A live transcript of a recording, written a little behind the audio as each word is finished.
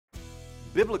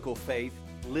Biblical faith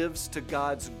lives to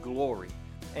God's glory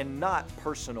and not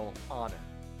personal honor.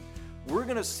 We're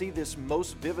going to see this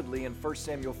most vividly in 1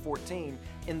 Samuel 14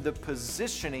 in the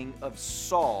positioning of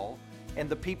Saul and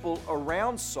the people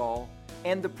around Saul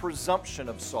and the presumption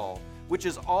of Saul, which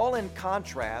is all in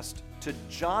contrast to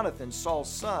Jonathan, Saul's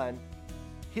son,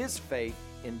 his faith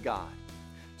in God.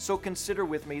 So consider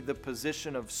with me the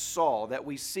position of Saul that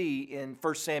we see in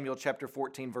 1 Samuel chapter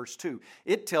 14, verse 2.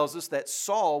 It tells us that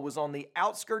Saul was on the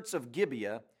outskirts of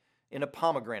Gibeah in a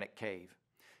pomegranate cave.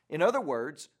 In other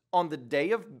words, on the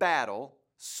day of battle,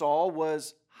 Saul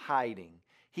was hiding.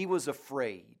 He was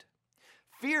afraid.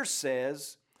 Fear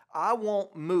says, I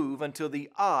won't move until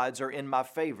the odds are in my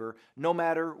favor, no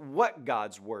matter what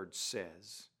God's word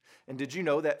says. And did you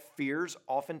know that fears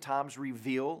oftentimes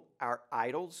reveal our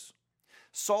idols?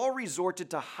 Saul resorted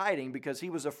to hiding because he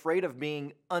was afraid of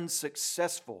being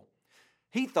unsuccessful.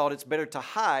 He thought it's better to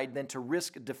hide than to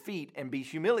risk defeat and be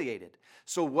humiliated.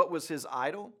 So what was his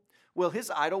idol? Well,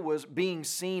 his idol was being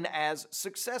seen as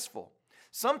successful.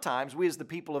 Sometimes we as the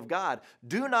people of God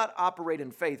do not operate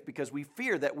in faith because we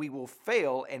fear that we will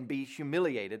fail and be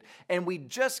humiliated, and we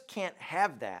just can't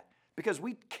have that because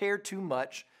we care too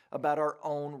much about our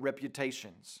own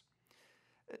reputations.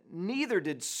 Neither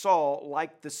did Saul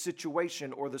like the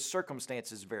situation or the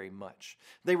circumstances very much.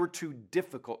 They were too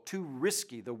difficult, too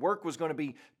risky. The work was going to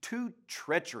be too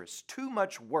treacherous, too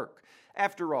much work.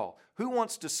 After all, who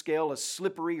wants to scale a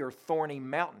slippery or thorny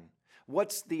mountain?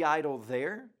 What's the idol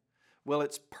there? Well,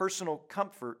 it's personal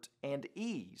comfort and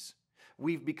ease.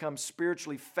 We've become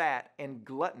spiritually fat and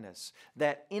gluttonous,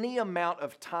 that any amount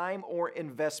of time or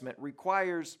investment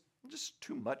requires just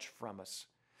too much from us.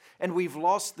 And we've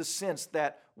lost the sense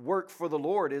that work for the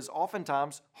Lord is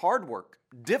oftentimes hard work,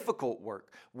 difficult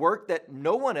work, work that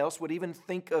no one else would even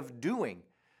think of doing.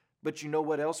 But you know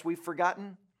what else we've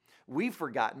forgotten? We've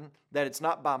forgotten that it's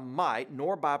not by might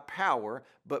nor by power,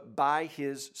 but by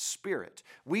His Spirit.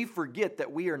 We forget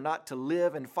that we are not to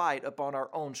live and fight upon our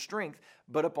own strength,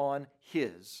 but upon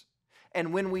His.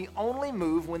 And when we only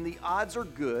move when the odds are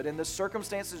good and the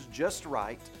circumstances just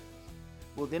right,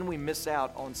 well, then we miss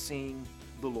out on seeing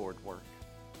the Lord work.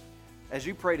 As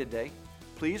you pray today,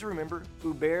 please remember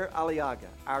Hubert Aliaga,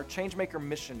 our Changemaker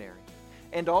missionary,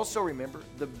 and also remember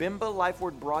the Bimba Life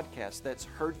Word broadcast that's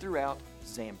heard throughout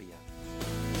Zambia.